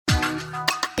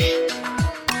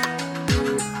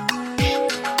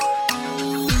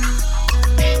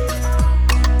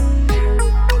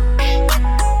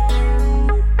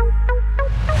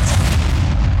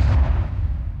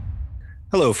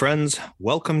Hello, friends.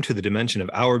 Welcome to the dimension of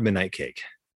Our Midnight Cake.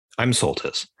 I'm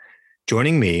Soltis.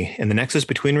 Joining me in the nexus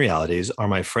between realities are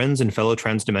my friends and fellow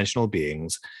transdimensional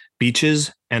beings,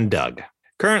 Beaches and Doug.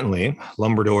 Currently,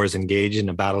 Lumbrador is engaged in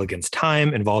a battle against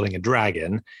time involving a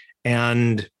dragon,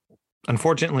 and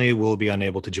unfortunately will be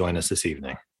unable to join us this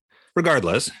evening.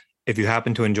 Regardless, if you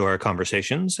happen to enjoy our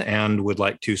conversations and would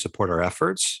like to support our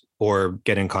efforts or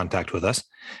get in contact with us,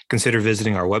 consider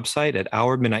visiting our website at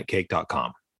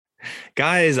ourmidnightcake.com.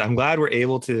 Guys, I'm glad we're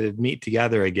able to meet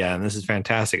together again. This is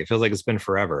fantastic. It feels like it's been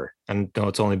forever. And no,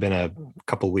 it's only been a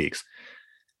couple weeks.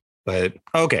 But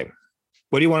okay,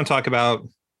 what do you want to talk about?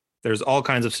 There's all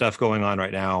kinds of stuff going on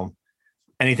right now.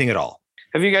 Anything at all.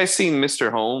 Have you guys seen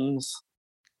Mr. Holmes?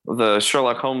 The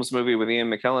Sherlock Holmes movie with Ian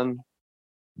McKellen?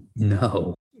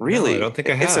 No. Really? No, I don't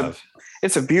think I have.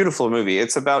 It's a beautiful movie.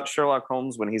 It's about Sherlock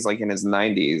Holmes when he's like in his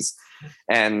 90s,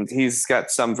 and he's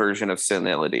got some version of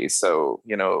senility. So,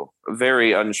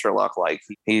 very un-Sherlock-like.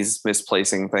 He's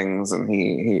misplacing things, and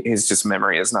his just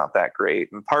memory is not that great.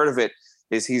 And part of it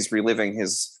is he's reliving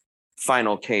his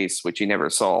final case, which he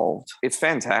never solved. It's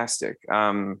fantastic.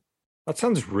 That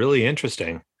sounds really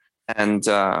interesting. And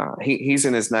he's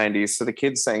in his 90s. So the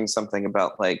kid's saying something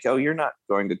about like, oh, you're not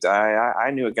going to die.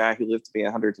 I knew a guy who lived to be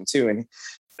 102. And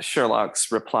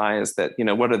Sherlock's reply is that,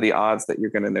 what are the odds that you're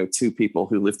going to know two people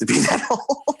who live to be that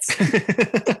old?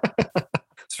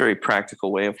 It's a very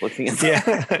practical way of looking at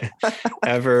that. Yeah.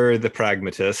 Ever the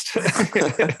pragmatist.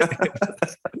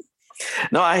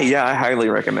 No, I highly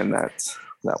recommend that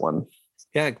one.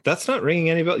 Yeah, that's not ringing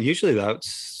any bells. Usually that's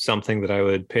something that I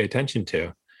would pay attention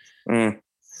to.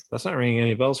 That's not ringing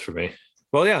any bells for me.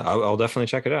 Well, yeah, I'll definitely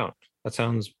check it out. That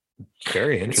sounds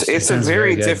very interesting. It's a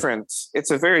very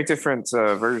different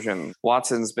version.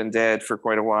 Watson's been dead for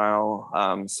quite a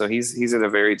while, so he's at a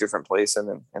very different place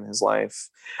in his life.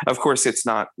 Of course, it's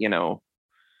not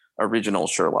original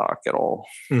Sherlock at all.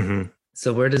 Mm-hmm.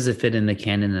 So where does it fit in the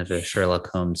canon of the Sherlock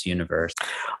Holmes universe?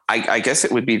 I guess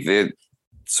it would be the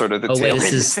sort of the tail end.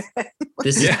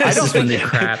 This is when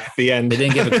the end. They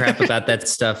didn't give a crap about that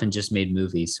stuff and just made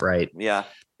movies, right? Yeah.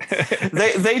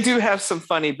 they do have some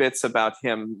funny bits about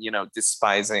him,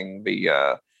 despising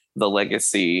the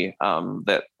legacy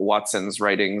that Watson's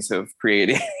writings have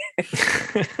created.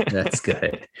 That's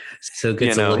good. So it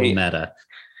gets a little meta.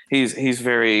 He's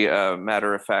very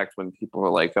matter of fact when people are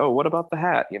like, "Oh, what about the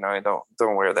hat?" I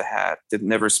don't wear the hat.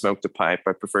 Never smoked a pipe.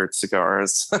 I preferred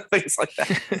cigars. Things like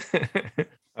that.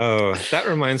 Oh, that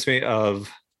reminds me of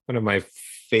one of my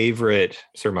favorite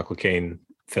Sir Michael Caine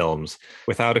films,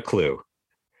 Without a Clue,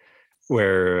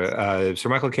 where Sir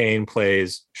Michael Caine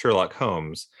plays Sherlock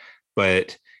Holmes,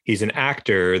 but he's an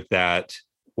actor that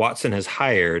Watson has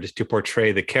hired to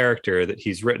portray the character that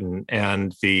he's written,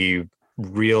 and the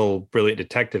real brilliant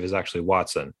detective is actually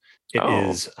Watson. It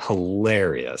is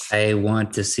hilarious. I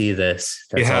want to see this.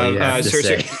 That's all you have to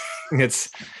say. It's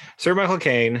Sir Michael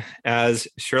Caine as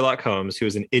Sherlock Holmes, who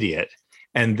is an idiot,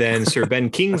 and then Sir Ben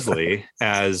Kingsley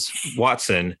as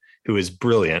Watson, who is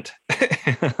brilliant.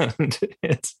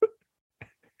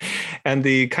 And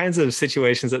the kinds of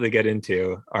situations that they get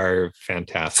into are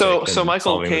fantastic. So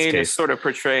Michael Caine is sort of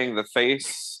portraying the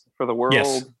face for the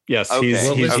world. Yes.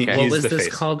 Okay. What was this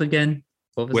called again?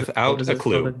 Without a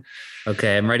Clue.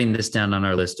 Okay, I'm writing this down on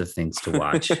our list of things to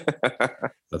watch.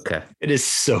 Okay. It is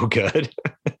so good.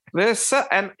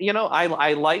 And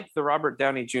I like the Robert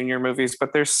Downey Jr. movies,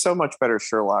 but there's so much better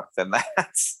Sherlock than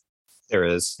that. There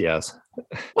is, yes.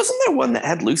 Wasn't there one that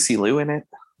had Lucy Liu in it?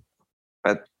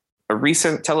 A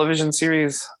recent television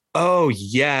series? Oh,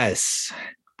 yes.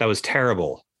 That was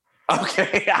terrible.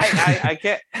 Okay. I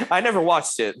can't. I never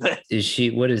watched it. Is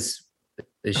she?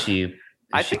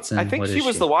 I think she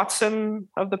was the Watson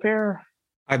of the pair.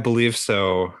 I believe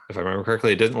so. If I remember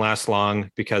correctly, it didn't last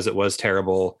long because it was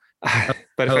terrible.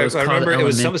 But if I remember, it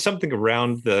was something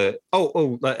around the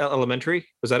Elementary.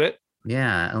 Was that it?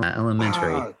 Yeah,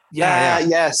 Elementary. Yeah.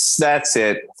 Yes, that's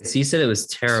it. So you said it was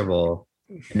terrible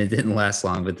and it didn't last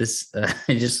long, but this I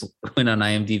just went on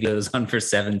IMDb. It was on for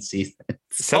 7 seasons.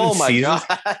 God!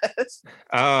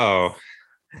 Oh.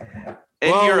 In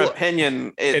your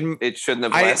opinion, it shouldn't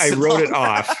have lasted. I wrote it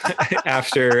off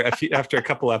after a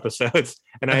couple episodes,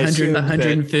 and I assumed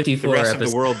 154 the rest of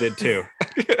the world did too.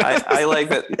 I like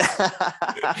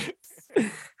that.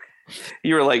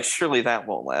 You were like, surely that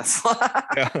won't last.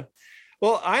 Yeah.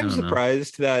 Well, I'm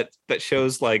surprised that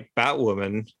shows like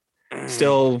Batwoman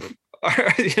still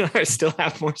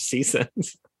have more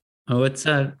seasons. Oh, it's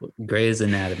Grey's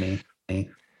Anatomy,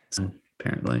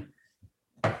 apparently.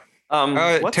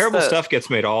 What's Terrible the- stuff gets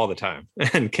made all the time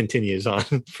and continues on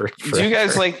for. Do you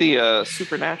guys forever. like the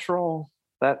Supernatural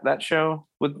that show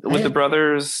with the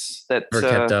brothers? That Never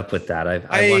kept up with that. I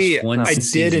I watched one I did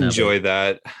season enjoy of it.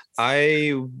 that.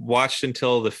 I watched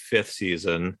until the 5th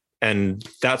season, and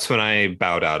that's when I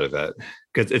bowed out of it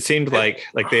because it seemed like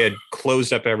they had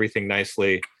closed up everything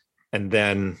nicely, and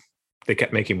then they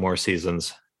kept making more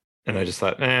seasons, and I just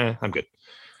thought, I'm good.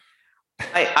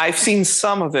 I've seen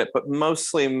some of it, but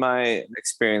mostly my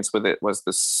experience with it was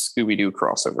the Scooby-Doo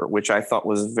crossover, which I thought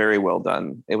was very well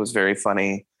done. It was very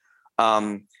funny.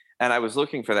 And I was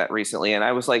looking for that recently, and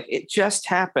I was like, it just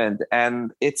happened.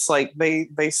 And it's like they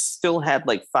still had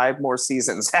like 5 more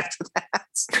seasons after that.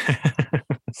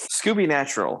 Scooby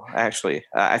Natural, actually.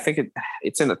 I think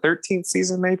it's in the 13th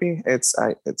season, maybe. It's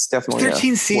definitely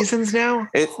 13 seasons now.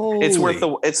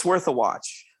 It's worth a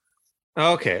watch.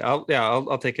 Okay, I'll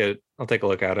take a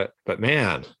look at it. But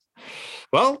man,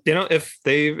 well, if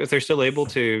they're still able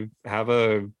to have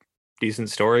a decent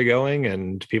story going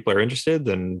and people are interested,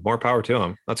 then more power to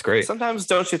them. That's great. Sometimes,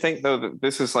 don't you think though that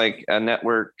this is like a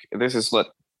network? This is what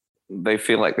they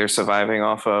feel like they're surviving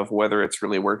off of, whether it's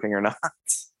really working or not.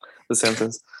 The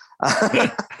Simpsons.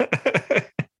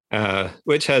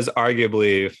 Which has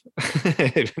arguably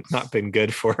not been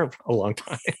good for a long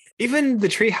time. Even the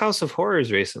Treehouse of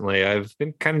Horrors recently, I've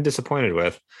been kind of disappointed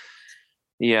with.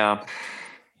 Yeah.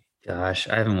 Gosh,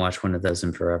 I haven't watched one of those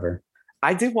in forever.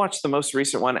 I did watch the most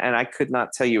recent one, and I could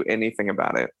not tell you anything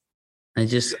about it. I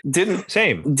just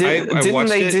Same. Didn't watched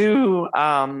they it. do?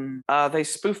 They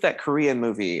spoofed that Korean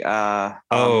movie. The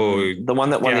one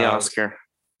that won the Oscar.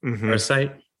 Mhm.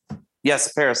 Parasite.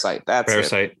 Yes, Parasite. That's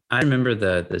Parasite. I remember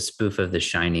the spoof of The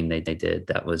Shining they did.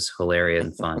 That was hilarious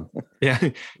and fun. Yeah,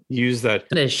 use that.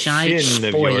 The Shining Shin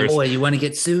of boy, yours. you want to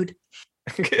get sued?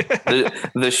 it.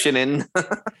 The Shinin.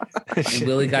 And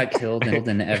Willie got killed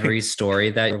in every story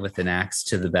that with an axe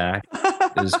to the back.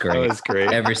 It was great. That was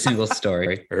great. Every single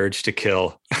story. Urge to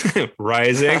kill.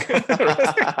 Rising.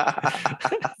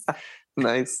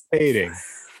 Nice.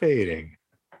 Fading.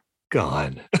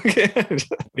 Gone. Need Oh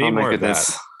my more of goodness.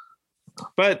 that.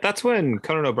 But that's when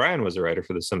Conan O'Brien was a writer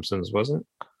for The Simpsons, wasn't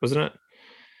it?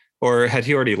 Or had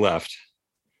he already left?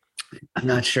 I'm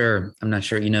not sure.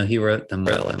 He wrote the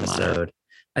monorail episode.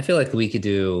 I feel like we could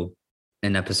do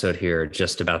an episode here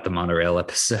just about the monorail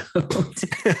episode.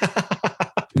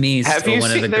 Me, Have still you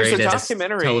one of seen- the there's a greatest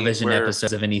documentary television where-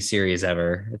 episodes of any series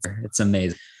ever. It's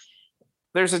amazing.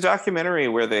 There's a documentary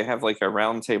where they have like a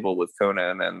round table with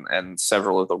Conan and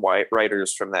several of the white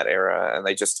writers from that era, and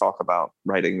they just talk about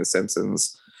writing The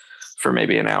Simpsons for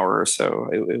maybe an hour or so.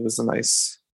 It was a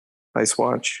nice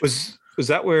watch. Was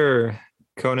that where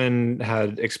Conan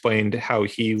had explained how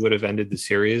he would have ended the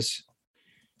series?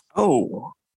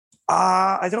 Oh,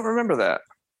 I don't remember that.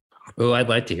 Oh, I'd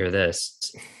like to hear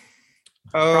this.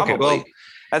 Oh, okay. Probably. Well,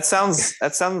 That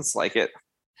sounds like it.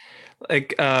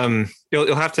 like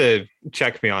you'll have to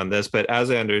check me on this, but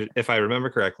if I remember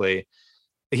correctly,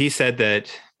 he said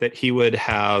that he would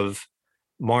have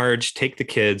Marge take the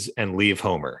kids and leave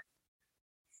Homer,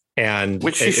 and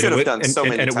Which he should have done so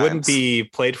many and it times. wouldn't be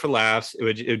played for laughs. It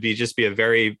would be just be a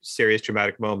very serious,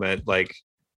 dramatic moment. Like,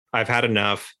 I've had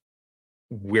enough.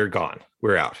 We're gone.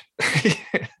 We're out.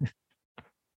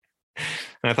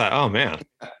 And I thought, oh man.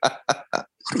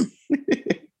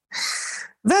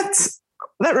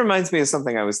 That reminds me of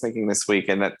something I was thinking this week,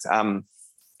 and that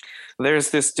there's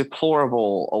this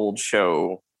deplorable old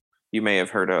show you may have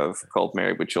heard of called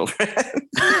Married with Children.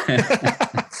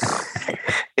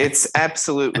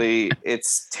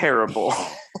 It's terrible,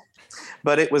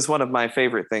 but it was one of my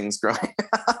favorite things growing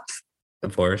up.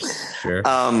 Of course, sure.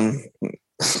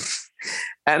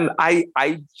 And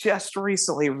I just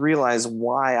recently realized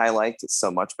why I liked it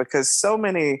so much, because so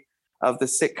many of the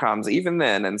sitcoms, even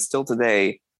then and still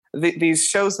today, these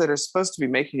shows that are supposed to be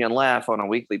making you laugh on a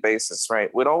weekly basis,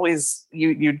 right, would always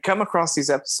you'd come across these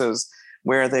episodes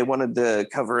where they wanted to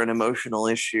cover an emotional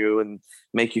issue and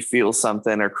make you feel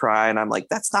something or cry, and I'm like,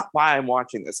 that's not why I'm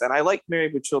watching this. And I like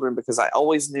Married with Children because I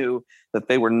always knew that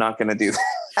they were not going to do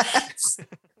that.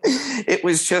 It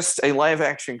was just a live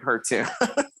action cartoon.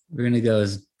 We're gonna go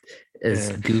as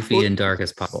goofy and dark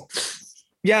as possible.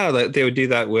 Yeah, they would do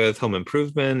that with Home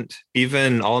Improvement.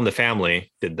 Even All in the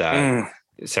Family did that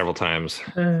several times.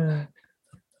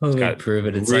 Got prove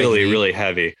it. It's really, like really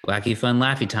heavy. Wacky Fun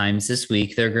Laughy Times this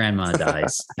week. Their grandma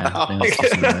dies. Yeah, Oh, they must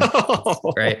also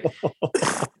know, right?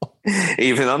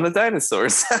 Even on the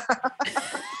dinosaurs.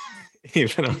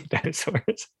 Even on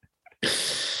dinosaurs.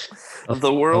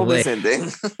 The world wait. is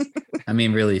ending. I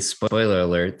mean, really, spoiler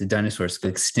alert: the dinosaurs go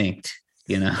extinct.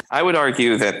 You know, I would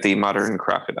argue that the modern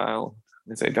crocodile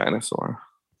is a dinosaur.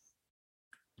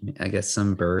 I guess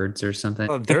some birds or something.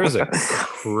 Oh, there's a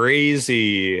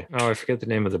crazy. I forget the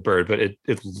name of the bird, but it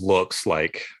looks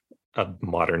like a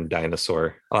modern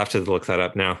dinosaur. I'll have to look that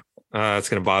up now. It's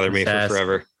going to bother me for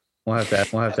forever. We'll have to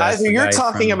ask Either the you're guy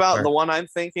talking from about Park. the one I'm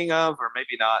thinking of, or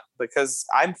maybe not, because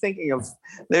I'm thinking of.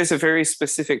 There's a very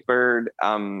specific bird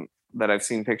that I've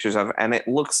seen pictures of, and it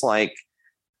looks like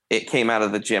it came out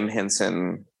of the Jim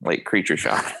Henson like creature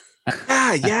shop.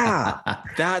 Yeah.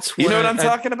 That's You know what I'm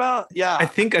talking about? Yeah. I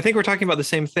think we're talking about the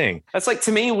same thing. That's like,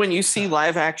 to me, when you see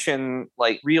live action,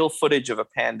 like real footage of a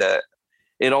panda,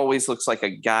 it always looks like a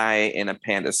guy in a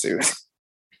panda suit.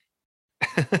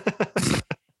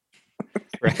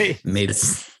 Right? Maybe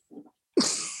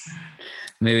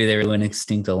they went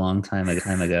extinct a long time ago.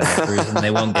 That's the reason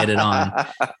they won't get it on,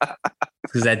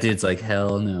 because that dude's like,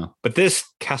 hell no. But this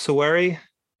cassowary,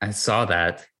 I saw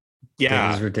that. yeah,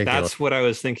 That was ridiculous. that's what I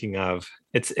was thinking of.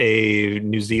 It's a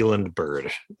New Zealand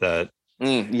bird that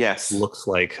Yes. looks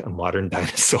like a modern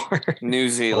dinosaur. New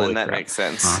Zealand. Holy That crap. makes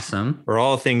sense. Awesome. Where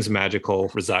all things magical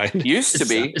reside. Used to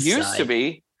be. Aside. Used to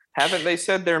be. Haven't they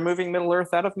said they're moving Middle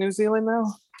Earth out of New Zealand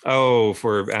now? Oh,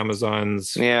 for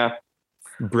Amazon's Yeah.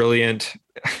 brilliant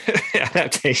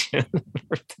adaptation.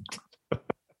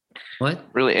 What?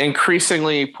 Really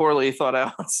increasingly poorly thought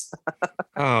out.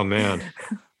 Oh man.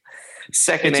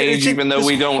 Second It's Age, just even though this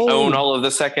we don't whole- own all of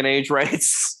the Second Age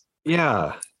rights.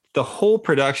 Yeah. The whole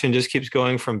production just keeps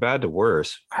going from bad to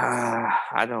worse.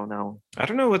 I don't know. I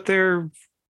don't know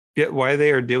why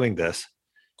they are doing this.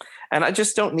 And I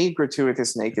just don't need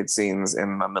gratuitous naked scenes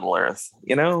in the Middle Earth,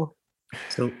 you know?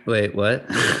 So wait, what?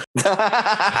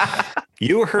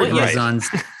 You heard right. Amazon's.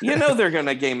 You know they're going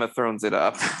to Game of Thrones it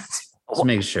up. Just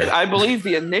make sure. I believe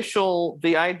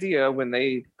the idea when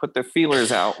they put the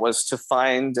feelers out was to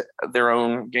find their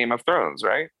own Game of Thrones,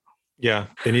 right? Yeah,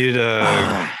 they need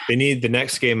the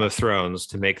next Game of Thrones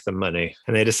to make them money,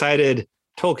 and they decided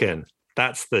Tolkien.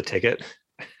 That's the ticket.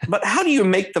 But how do you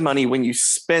make the money when you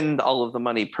spend all of the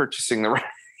money purchasing the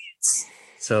rights?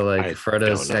 So like I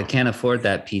Frodo's, don't know. I can't afford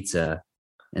that pizza,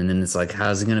 and then it's like,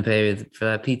 how's he gonna pay for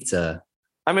that pizza?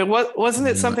 I mean, what wasn't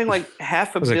it something like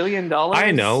 $500 was like, million? I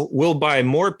know. We'll buy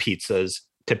more pizzas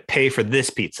to pay for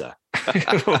this pizza.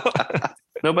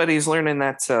 Nobody's learning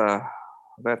that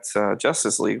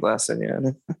Justice League lesson yet.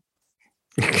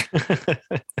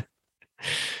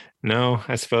 No,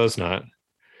 I suppose not.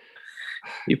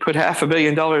 You put $500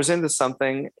 million into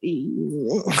something,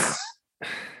 you're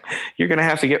going to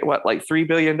have to get what, like $3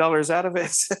 billion out of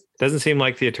it? Doesn't seem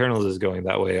like the Eternals is going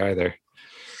that way either.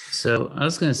 So I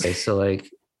was gonna say, so like,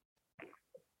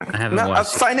 I haven't No,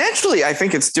 watched. financially, I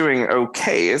think it's doing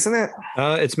okay, isn't it?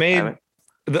 It's made.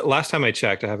 The last time I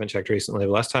checked, I haven't checked recently.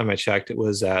 The last time I checked, it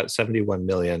was at 71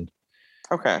 million.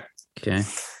 Okay. Okay.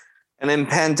 And in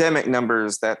pandemic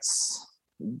numbers, that's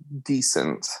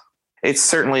decent. It's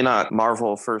certainly not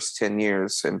Marvel first 10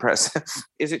 years impressive.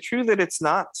 Is it true that it's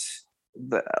not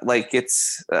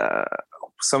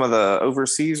some of the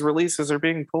overseas releases are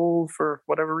being pulled for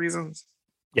whatever reasons?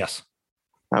 Yes.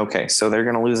 Okay, so they're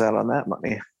going to lose out on that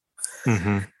money.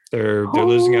 Mm-hmm. They're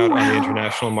losing out on the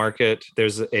international market.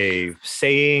 There's a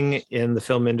saying in the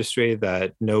film industry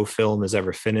that no film is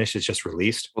ever finished; it's just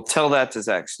released. Well, tell that to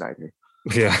Zack Snyder.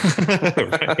 Yeah,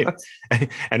 right.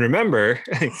 And remember,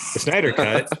 the Snyder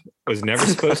Cut was never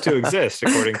supposed to exist,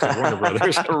 according to Warner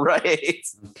Brothers. Right.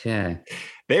 Okay.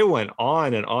 They went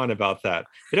on and on about that.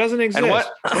 It doesn't exist. what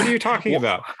are you talking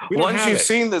about? We don't Once have you've it.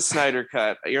 seen the Snyder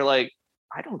Cut, you're like,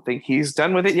 I don't think he's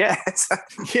done with it yet.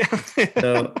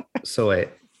 Yeah. So wait.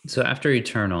 So after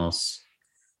Eternals,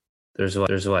 there's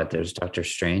Doctor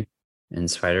Strange and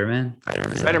Spider-Man.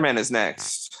 Spider-Man is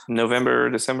next. November,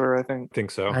 December, I think. I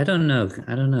think so. I don't know,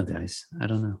 guys. I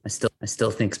don't know. I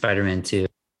still think Spider-Man 2.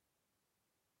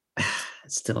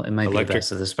 Still, it might be the Electric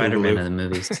best of the Spider-Man Boogaloo. of the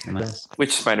movies. Am I-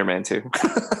 Which Spider-Man 2?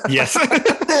 Yes.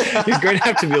 You're going to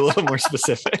have to be a little more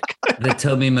specific. The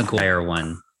Tobey Maguire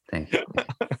one. Thank you.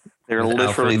 There are With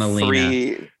literally Alfred Molina.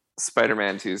 3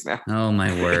 Spider-Man 2s now. Oh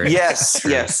my word. Yes,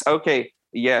 yes. Okay.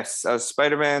 Yes.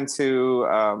 Spider-Man 2,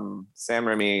 Sam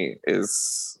Raimi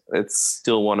it's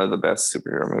still one of the best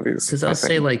superhero movies. Because I I'll think.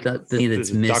 say like the thing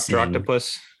that's missing. Dr.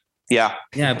 Octopus. Yeah.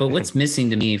 Yeah, but what's missing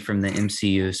to me from the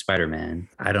MCU Spider-Man?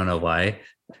 I don't know why.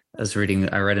 I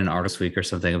read an article this week or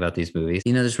something about these movies.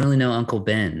 There's really no Uncle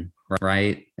Ben,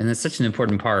 right? And that's such an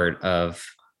important part of.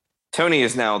 Tony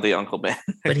is now the Uncle Ben.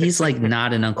 But he's like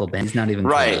not an Uncle Ben. He's not even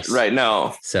Right, close. right.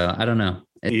 No. So I don't know.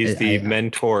 He's the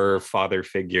mentor, father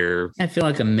figure. I feel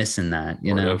like I'm missing that.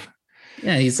 sort of.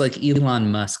 Yeah, he's like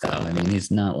Elon Musk. I mean,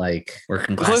 he's not like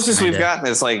working The class. closest we've gotten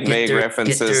is like vague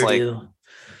references, like like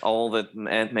all that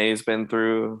Aunt May's been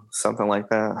through, something like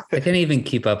that. I can't even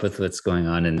keep up with what's going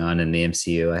on in the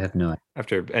MCU. I have no.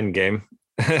 After Endgame,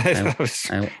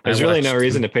 I, there's really no watched-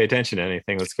 reason to pay attention to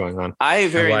anything that's going on. I I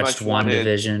very watched much wanted.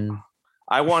 WandaVision.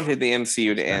 I wanted the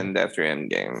MCU to end after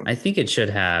Endgame, I think it should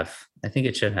have.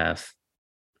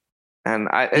 and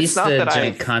At it's least not the that I.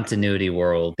 giant continuity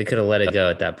world. They could have let it go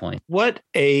at that point. What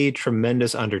a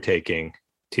tremendous undertaking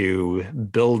to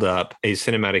build up a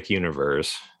cinematic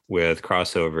universe with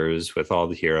crossovers with all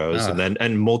the heroes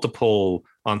and multiple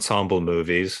ensemble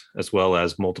movies as well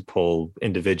as multiple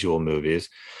individual movies.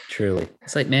 Truly.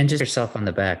 It's like, man, just yourself on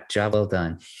the back. Job well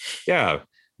done. Yeah.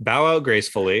 Bow out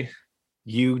gracefully.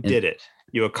 You did it.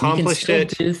 You accomplished you can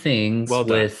it. still do things Well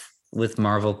done. with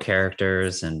Marvel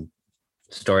characters and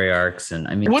story arcs. And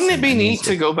I mean, Wouldn't it be neat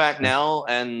to go back now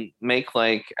and make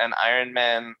like an Iron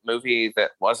Man movie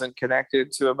that wasn't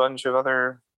connected to a bunch of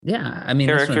other Yeah, I mean,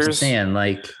 that's what I'm characters? saying.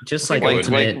 Like, just like like,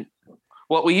 Ultimate. like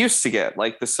what we used to get,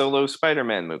 like the solo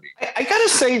Spider-Man movie. I gotta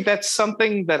say that's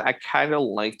something that I kind of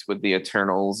liked with the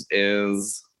Eternals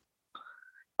is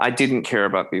I didn't care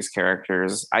about these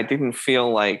characters. I didn't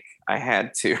feel like I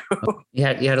had to. you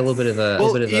had a little bit of a,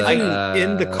 Well, little bit of even a,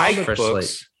 in the comic fresh books,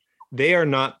 slate. they are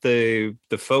not the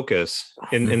focus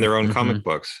in their own Mhm. comic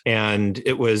books. And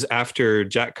it was after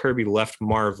Jack Kirby left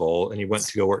Marvel and he went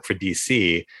to go work for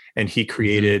DC, and he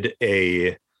created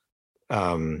a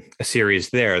series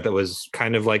there that was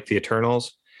kind of like the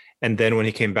Eternals. And then when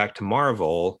he came back to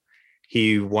Marvel,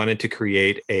 he wanted to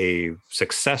create a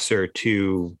successor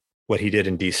to what he did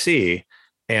in DC.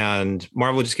 And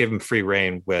Marvel just gave him free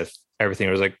reign with everything.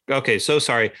 It was like, okay, so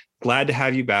sorry, glad to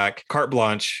have you back. Carte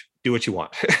blanche, do what you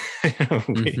want.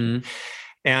 Mhm.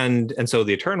 And so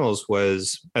the Eternals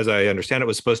was, as I understand it,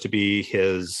 was supposed to be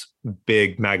his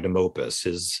big magnum opus,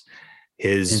 his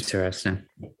Interesting.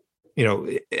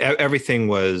 everything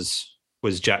was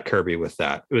Jack Kirby with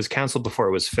that. It was canceled before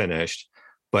it was finished,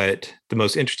 but the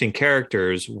most interesting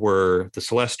characters were the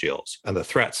Celestials and the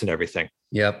threats and everything.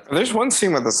 Yep. There's one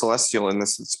scene with the Celestial in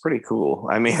this. It's pretty cool.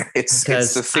 I mean, it's the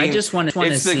Because scene. I just want to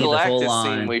It's the see the full Galactus on.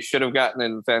 scene we should have gotten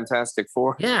in Fantastic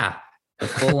Four. Yeah. The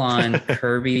full on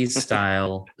Kirby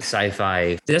style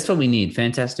sci-fi. That's what we need.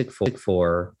 Fantastic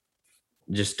Four,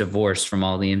 just divorced from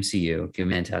all the MCU. Give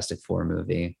me a Fantastic Four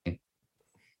movie.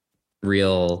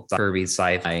 Real Kirby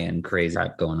sci-fi and crazy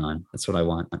crap going on. That's what I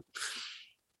want.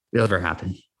 It'll never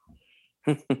happen.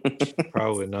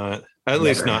 Probably not. At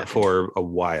least not for a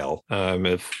while.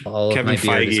 If All of Kevin my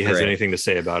beard is Feige has gray. anything to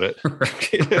say about it.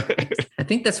 I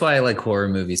think that's why I like horror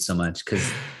movies so much,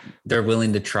 because they're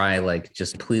willing to try like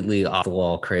just completely off the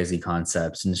wall crazy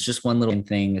concepts, and it's just one little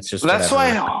thing. It's just That's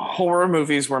whatever. why horror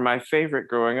movies were my favorite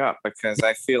growing up, because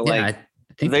I feel Yeah, like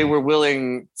I think they were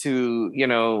willing to,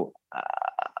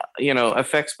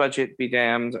 effects budget be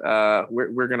damned.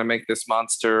 We're gonna make this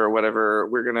monster or whatever.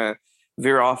 We're gonna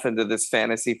veer off into this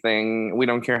fantasy thing. We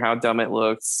don't care how dumb it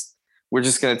looks. We're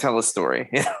just gonna tell a story.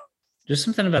 There's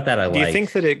something about that I like. Do you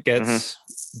think that it gets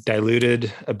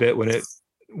diluted a bit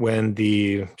when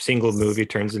the single movie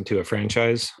turns into a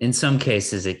franchise? In some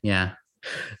cases, yeah.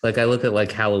 Like I look at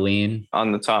like Halloween.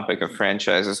 On the topic of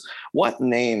franchises, what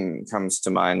name comes to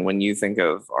mind when you think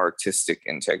of artistic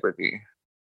integrity?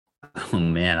 Oh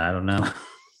man, I don't know.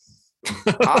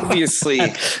 Obviously,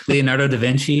 Leonardo da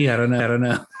Vinci. I don't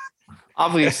know.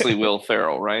 obviously Will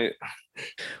Ferrell, right?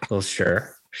 Well,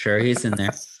 sure, he's in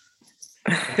there.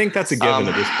 I think that's a given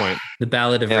at this point. The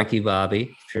Ballad of Yeah. Ricky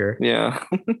Bobby. Sure. Yeah.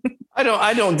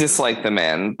 I don't dislike the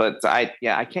man, but I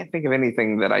can't think of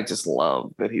anything that I just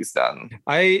love that he's done.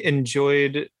 I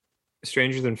enjoyed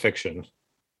Stranger Than Fiction.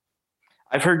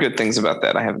 I've heard good things about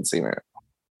that. I haven't seen it.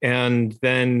 And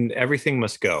then Everything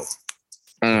Must Go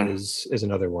Mm. is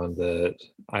another one that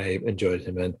I enjoyed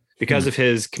him in because of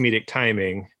his comedic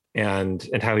timing and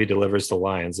how he delivers the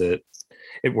lines. It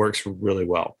works really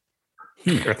well.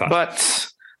 Your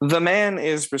thoughts? But the man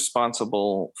is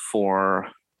responsible for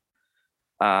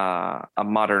a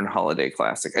modern holiday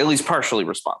classic, at least partially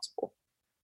responsible.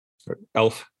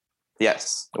 Elf.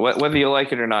 Yes. Whether you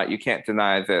like it or not, you can't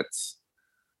deny that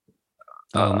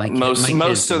My most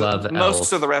kids of love most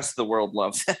Elf. of the rest of the world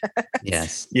loves it.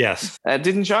 Yes. Yes,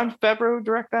 Didn't Jon Favreau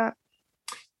direct that?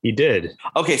 he did.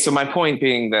 Okay, so my point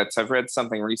being that I've read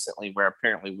something recently where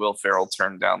apparently Will Ferrell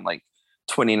turned down like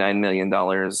 $29 million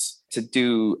to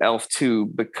do Elf 2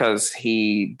 because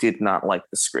he did not like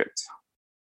the script.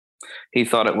 He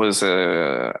thought it was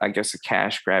a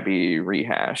cash grabby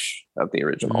rehash of the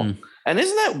original. Mm. And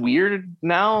isn't that weird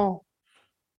now?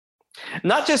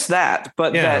 Not just that,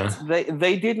 but Yeah. that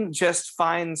they didn't just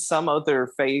find some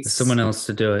other face, Someone else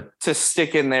to do it. to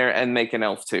stick in there and make an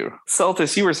elf too.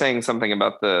 Soltis, you were saying something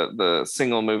about the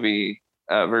single movie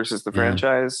versus the Yeah.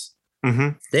 franchise. Mm-hmm.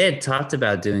 They had talked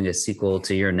about doing a sequel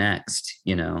to Your Next,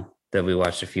 that we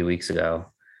watched a few weeks ago.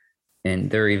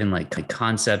 And there were even like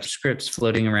concept scripts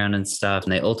floating around and stuff.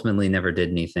 And they ultimately never did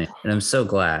anything. And I'm so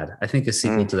glad. I think a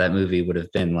sequel to that movie would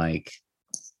have been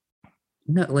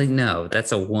no,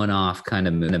 that's a one-off kind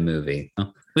of movie.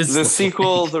 The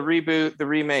sequel, the reboot, the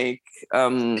remake,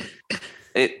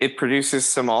 it produces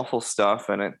some awful stuff,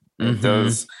 and it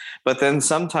does. But then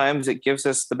sometimes it gives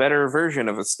us the better version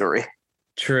of a story.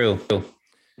 True.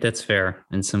 That's fair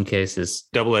in some cases.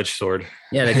 Double-edged sword.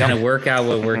 Yeah, they kind of work out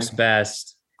what works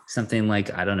best. Something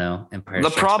like, I don't know, Empire The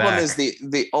Strikes problem Back. is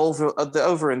the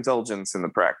overindulgence in the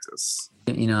practice.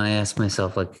 I ask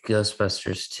myself, like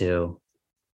Ghostbusters 2.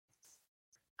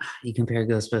 You compare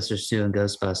Ghostbusters 2 and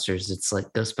Ghostbusters, it's like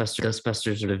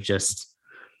Ghostbusters would have just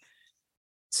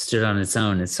stood on its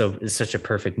own. It's such a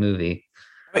perfect movie.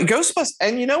 I mean, Ghostbusters,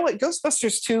 and you know what?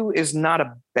 Ghostbusters 2 is not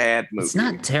a bad movie. It's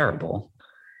not terrible.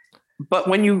 But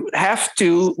when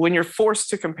you're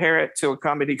forced to compare it to a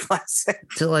comedy classic,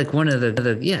 To like one of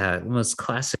the most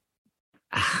classic.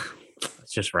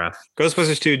 It's just rough.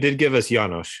 Ghostbusters 2 did give us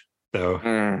Janosch, though.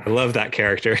 I love that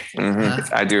character.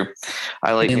 I do.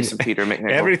 I like me some Peter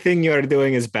McNichol. Everything you are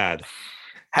doing is bad.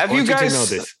 Have I you want you to guys know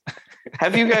this?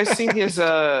 Have you guys seen his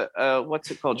what's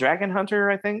it called? Dragon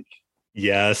Hunter, I think.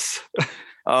 Yes.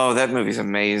 Oh, that movie's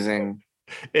amazing.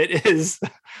 It is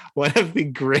one of the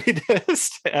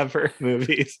greatest ever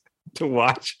movies to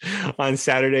watch on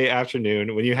Saturday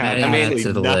afternoon when you have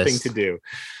absolutely nothing to do.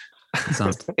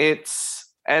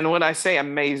 And when I say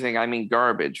amazing, I mean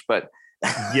garbage, but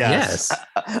yes.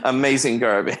 Amazing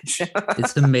garbage.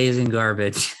 It's amazing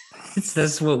garbage.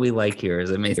 That's what we like here.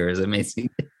 Is amazing.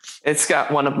 It's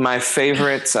got one of my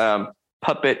favorite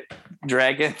puppet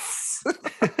dragons.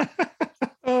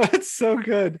 Oh, it's so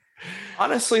good.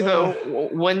 Honestly, though,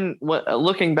 when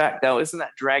looking back now, isn't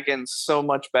that dragon so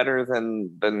much better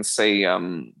than say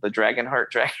the Dragonheart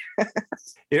dragon?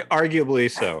 Arguably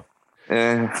so.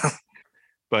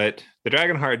 But the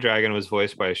Dragonheart dragon was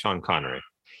voiced by Sean Connery.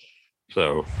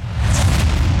 So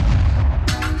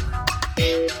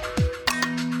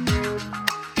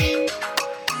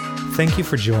thank you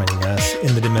for joining us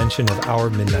in the dimension of Our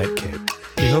Midnight Cape.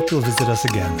 We hope you'll visit us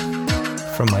again.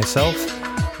 From myself,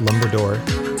 Lumberdor,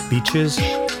 Beaches,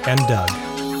 and Doug,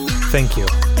 thank you,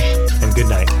 and good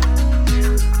night.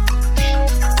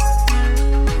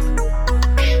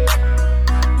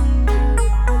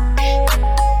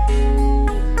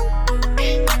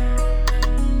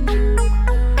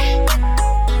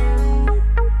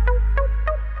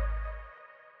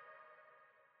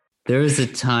 There was a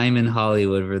time in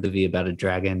Hollywood where there'd be about a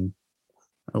dragon,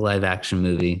 a live action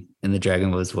movie, and the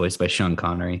dragon was voiced by Sean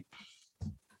Connery.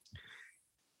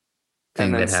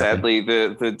 And then sadly,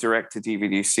 the direct to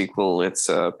DVD sequel, it's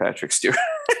Patrick Stewart.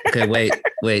 Okay,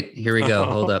 wait. Here we go.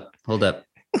 Hold up.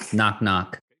 Knock,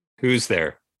 knock. Who's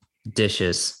there?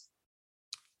 Dishes.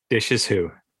 Dishes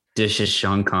who? Dishes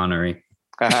Sean Connery.